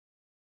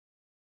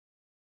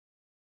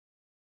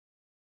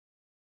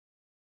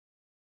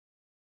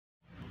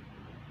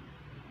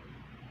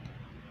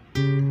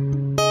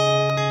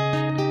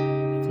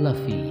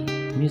Fluffy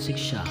Music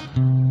Shop,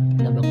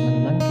 labak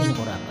naman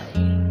kinukurapay.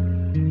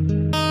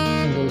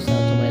 Song goes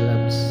out to my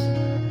loves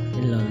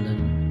in London.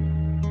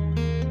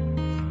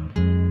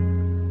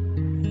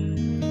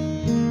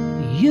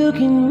 You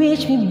can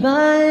reach me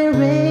by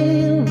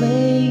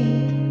railway,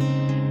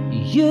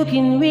 you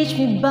can reach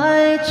me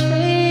by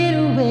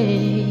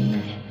trainway,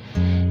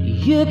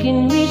 you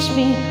can reach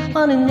me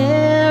on an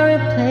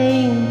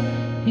airplane,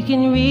 you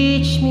can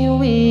reach me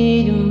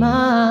with your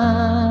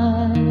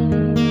mind.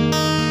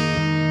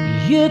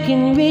 You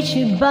can reach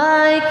me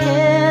by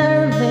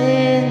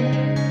caravan,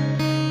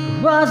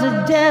 cross the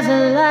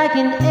desert like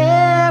an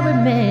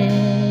Arab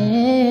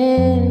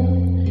man.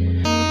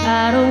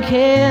 I don't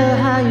care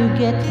how you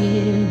get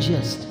here,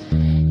 just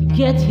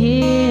get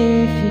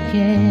here if you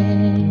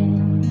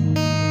can.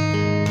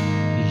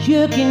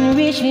 You can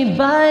reach me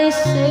by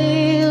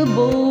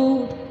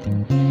sailboat,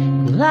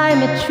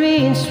 climb a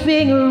tree and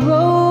swing a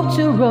rope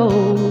to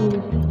rope,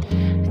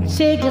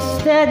 take a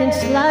step and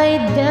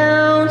slide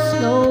down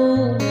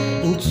slow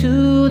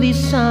into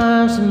these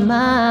arms of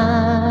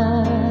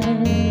mine.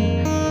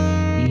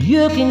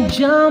 You can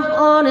jump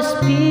on a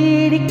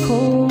speedy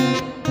coat,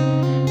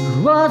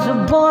 cross the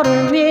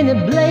border in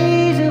a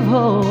blaze of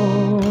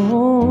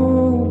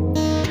hope.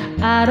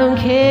 I don't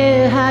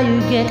care how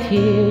you get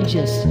here,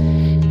 just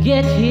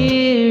get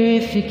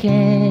here if you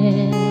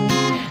can.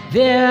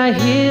 There are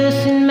hills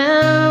and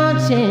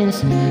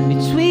mountains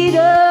between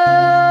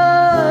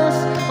us,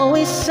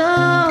 always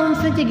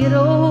something to get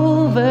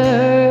over.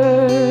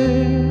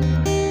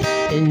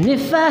 And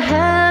if I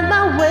had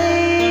my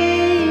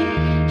way,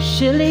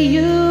 surely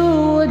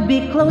you would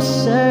be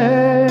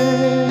closer.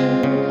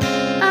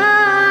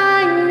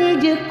 I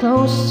need you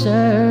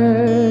closer.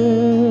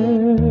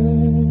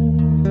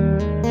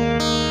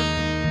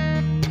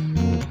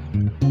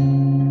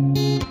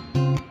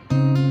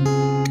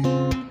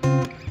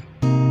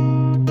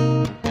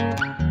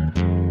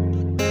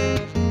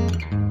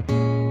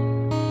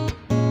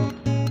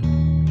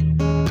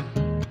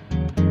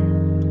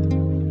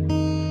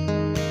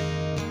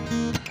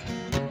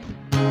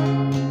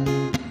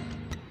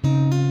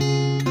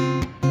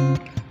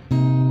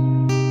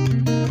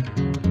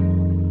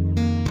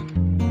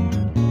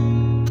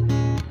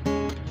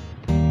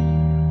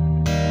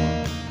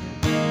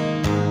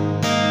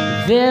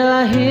 There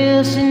are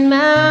hills and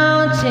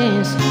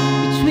mountains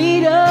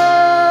between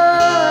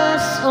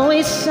us,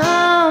 always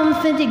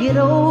something to get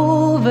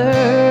over.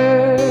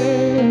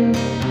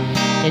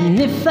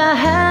 And if I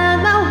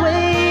had my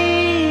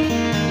way,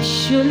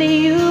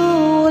 surely you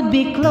would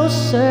be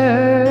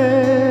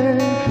closer.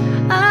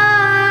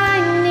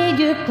 I need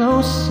you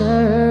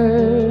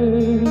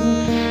closer.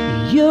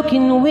 You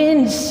can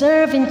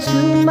windsurf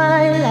into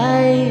my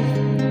life,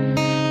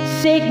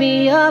 take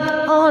me up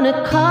on a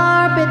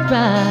carpet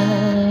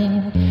ride.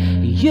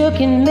 You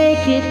can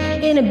make it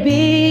in a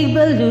big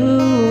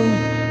balloon,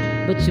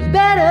 but you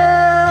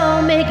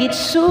better make it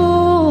soon.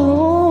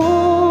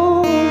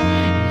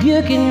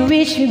 You can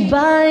reach me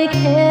by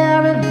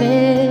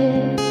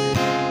caravan,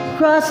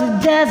 cross the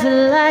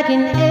desert like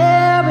an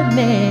Arab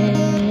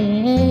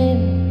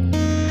man.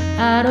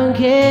 I don't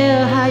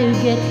care how you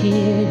get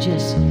here,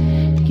 just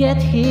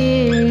get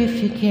here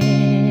if you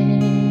can.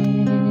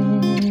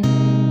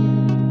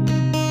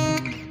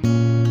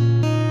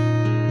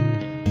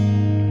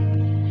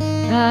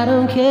 I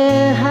don't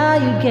care how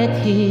you get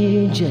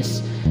here,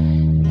 just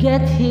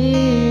get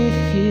here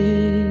if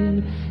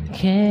you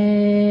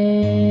can.